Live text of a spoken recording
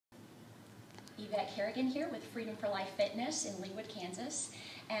Yvette Kerrigan here with Freedom for Life Fitness in Leawood, Kansas.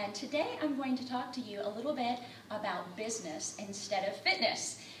 And today I'm going to talk to you a little bit about business instead of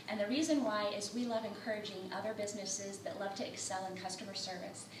fitness. And the reason why is we love encouraging other businesses that love to excel in customer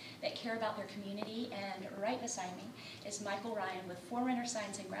service, that care about their community. And right beside me is Michael Ryan with Forerunner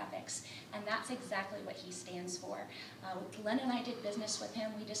Signs and Graphics. And that's exactly what he stands for. Len and I did business with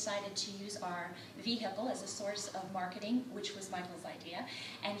him. We decided to use our vehicle as a source of marketing, which was Michael's idea.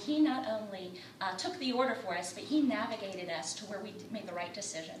 And he not only took the order for us, but he navigated us to where we made the right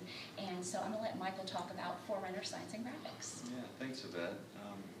decision. And so I'm going to let Michael talk about Forerunner Signs and Graphics. Yeah, thanks, Yvette.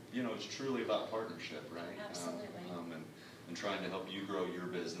 You know, it's truly about partnership, right? Absolutely. And trying to help you grow your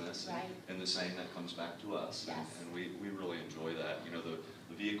business, right. and the same that comes back to us. Yes. And we really enjoy that. You know, the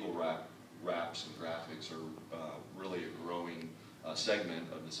vehicle wraps and graphics are really a growing segment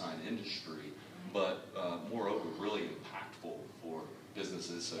of the sign industry, but moreover, really impactful for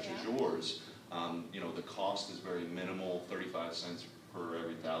businesses such as yours. You know, the cost is very minimal, 35 cents per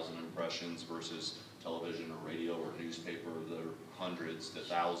every 1,000 impressions versus television or radio or newspaper. There are hundreds to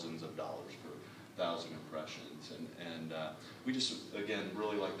thousands of dollars for 1,000 impressions. And we just, again,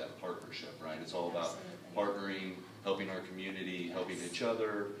 really like that partnership, right? It's all about partnering, helping our community, helping each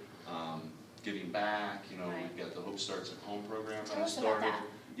other, giving back. You know, we've got the Hope Starts at Home program that I started.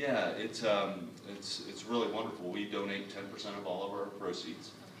 Yeah, it's really wonderful. We donate 10% of all of our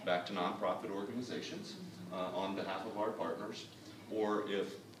proceeds back to nonprofit organizations on behalf of our partners, or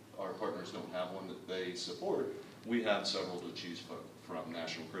if our partners don't have one that they support, we have several to choose from: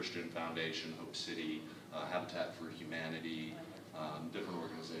 National Christian Foundation, Hope City, Habitat for Humanity, different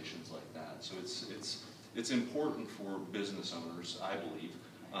organizations like that. So it's important for business owners, I believe,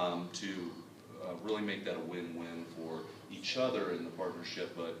 to really make that a win-win for each other in the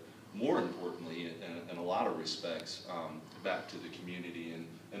partnership, but more importantly, in a lot of respects, back to the community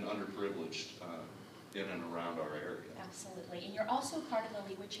and underprivileged in and around our area. Absolutely. And you're also part of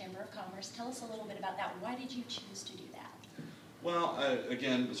the Leawood Chamber of Commerce. Tell us a little bit about that. Why did you choose to do that? Well,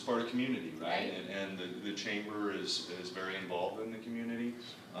 again, it's part of community, right? And the Chamber is very involved in the community.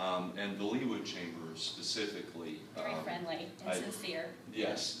 And the Leawood Chamber specifically. Very friendly and sincere.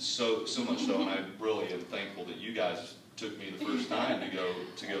 Yes, so much so, and I really am thankful that you guys took me the first time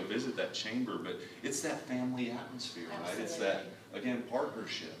to go visit that chamber. But it's that family atmosphere, right? It's that, again,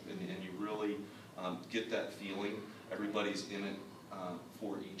 partnership, and you really get that feeling. Everybody's in it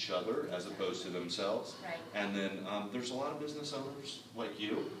for each other as opposed to themselves. Right. And then there's a lot of business owners like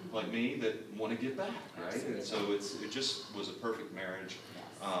you, like me, that want to give back, right? Absolutely. And so it just was a perfect marriage.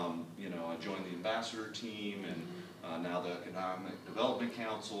 Yes. You know, I joined the ambassador team and now the Economic Development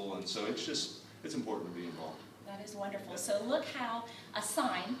Council, and so it's important to be involved. That is wonderful. So look how a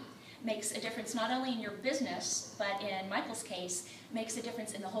sign makes a difference not only in your business, but in Michael's case, makes a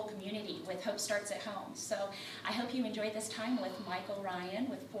difference in the whole community with Hope Starts at Home. So I hope you enjoyed this time with Michael Ryan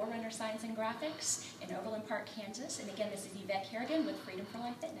with Forerunner Signs and Graphics in Overland Park, Kansas. And again, this is Yvette Kerrigan with Freedom for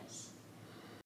Life Fitness.